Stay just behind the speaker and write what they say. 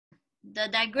the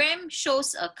diagram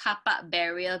shows a car park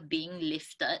barrier being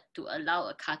lifted to allow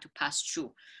a car to pass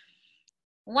through.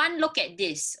 One look at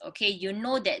this, okay, you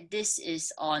know that this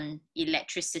is on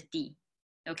electricity,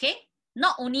 okay?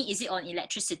 Not only is it on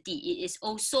electricity, it is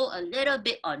also a little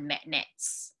bit on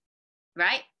magnets,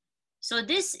 right? So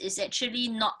this is actually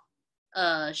not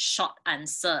a short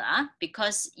answer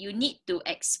because you need to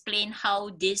explain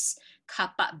how this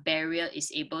car park barrier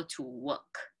is able to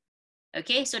work.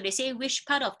 Okay, so they say which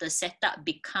part of the setup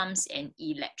becomes an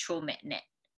electromagnet,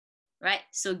 right?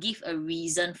 So give a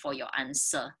reason for your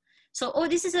answer. So,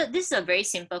 this is a very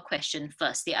simple question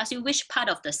first. They ask you which part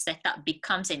of the setup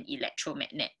becomes an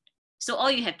electromagnet. So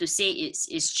all you have to say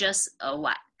is just a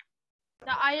what?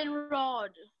 The iron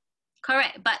rod.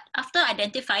 Correct, but after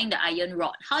identifying the iron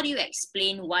rod, how do you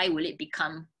explain why will it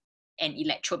become an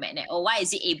electromagnet, or why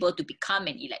is it able to become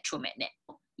an electromagnet?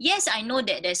 Yes, I know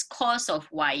that there's coils of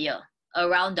wire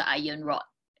around the iron rod,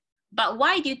 but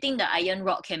why do you think the iron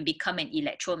rod can become an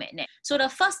electromagnet? So the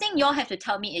first thing you all have to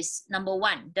tell me is, number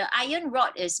one, the iron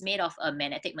rod is made of a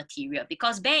magnetic material,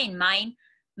 because bear in mind,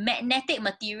 magnetic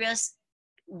materials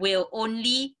will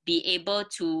only be able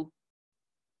to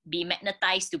be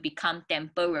magnetized to become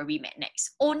temporary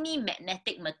magnets. Only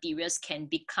magnetic materials can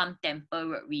become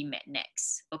temporary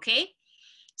magnets, okay?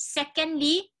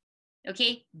 Secondly,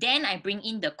 okay, then I bring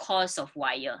in the coils of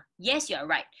wire. Yes, you're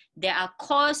right. There are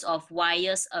coils of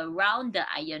wires around the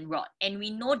iron rod, and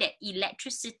we know that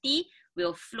electricity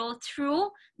will flow through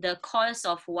the coils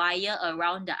of wire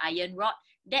around the iron rod.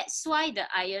 That's why the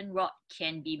iron rod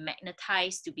can be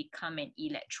magnetized to become an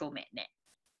electromagnet.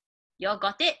 Y'all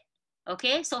got it?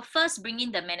 Okay, so first bring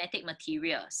in the magnetic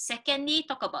material. Secondly,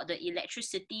 talk about the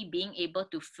electricity being able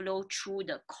to flow through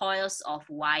the coils of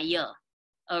wire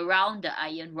around the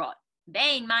iron rod.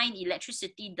 Bear in mind,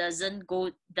 electricity doesn't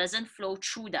flow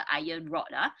through the iron rod.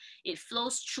 It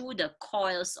flows through the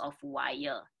coils of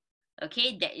wire,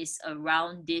 okay, that is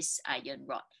around this iron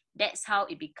rod. That's how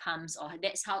it becomes, or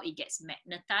that's how it gets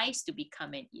magnetized to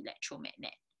become an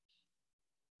electromagnet.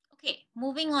 Okay,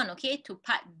 moving on, okay, to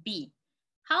part B.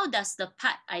 How does the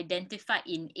part identified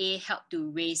in A help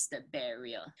to raise the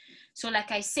barrier? So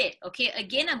like I said, okay,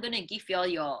 again, I'm going to give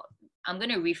y'all I'm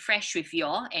going to refresh with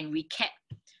y'all and recap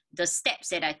the steps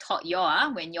that I taught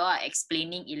y'all when y'all are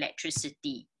explaining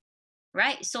electricity,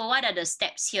 right? So what are the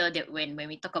steps here that when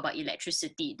we talk about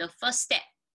electricity? The first step,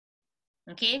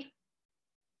 okay,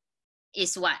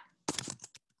 is what?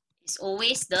 It's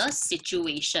always the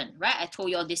situation, right? I told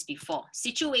you all this before.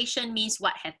 Situation means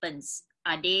what happens.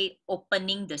 Are they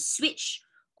opening the switch,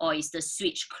 or is the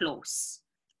switch closed?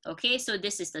 Okay, so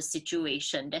this is the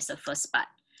situation. That's the first part.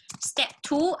 Step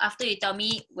 2, after you tell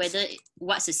me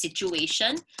what's the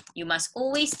situation, you must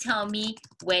always tell me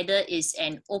whether it's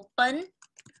an open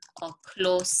or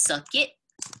closed circuit,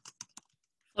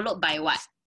 followed by what?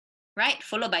 Right?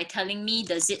 Followed by telling me,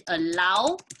 does it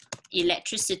allow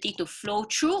electricity to flow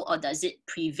through, or does it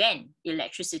prevent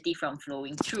electricity from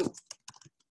flowing through?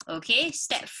 Okay,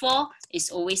 step 4 is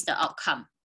always the outcome.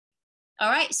 All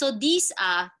right, so these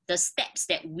are the steps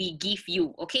that we give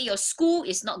you. Okay, your school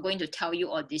is not going to tell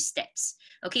you all these steps.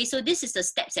 Okay, so this is the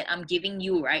steps that I'm giving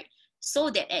you, right?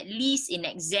 So that at least in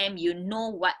exam, you know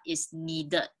what is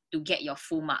needed to get your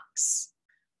full marks.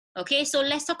 Okay, so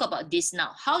let's talk about this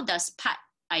now. How does part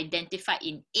identified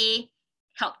in A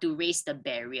help to raise the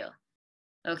barrier?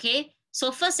 Okay,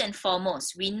 so first and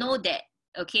foremost, we know that,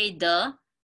 okay,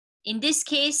 in this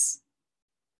case,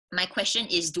 my question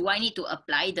is, do I need to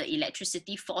apply the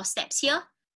electricity 4 steps here?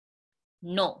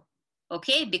 No,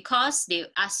 okay, because they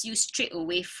ask you straight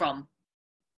away from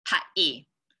part A,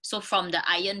 so from the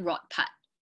iron rod part.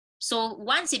 So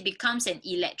once it becomes an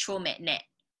electromagnet,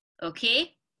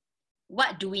 okay,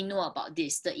 what do we know about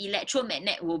this? The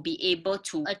electromagnet will be able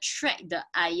to attract the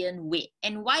iron weight.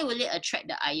 And why will it attract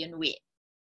the iron weight?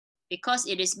 Because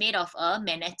it is made of a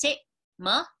magnetic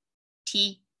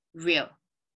material.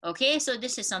 Okay, so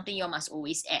this is something you must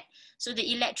always add. So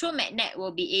the electromagnet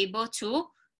will be able to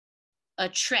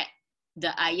attract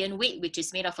the iron weight, which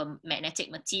is made of a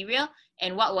magnetic material.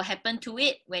 And what will happen to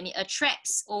it when it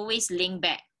attracts? Always link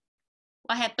back.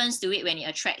 What happens to it when it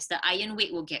attracts? The iron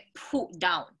weight will get pulled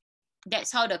down.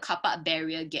 That's how the car park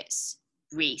barrier gets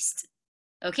raised.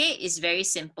 Okay, it's very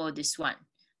simple, this one.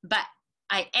 But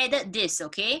I added this,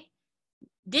 okay?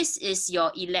 This is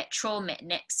your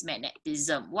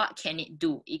electromagnetism. What can it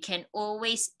do? It can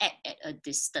always act at a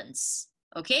distance.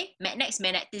 Okay,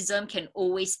 magnetism can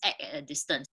always act at a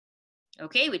distance.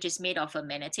 Okay, which is made of a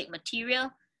magnetic material.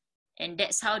 And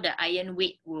that's how the iron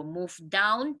weight will move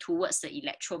down towards the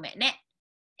electromagnet.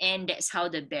 And that's how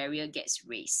the barrier gets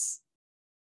raised.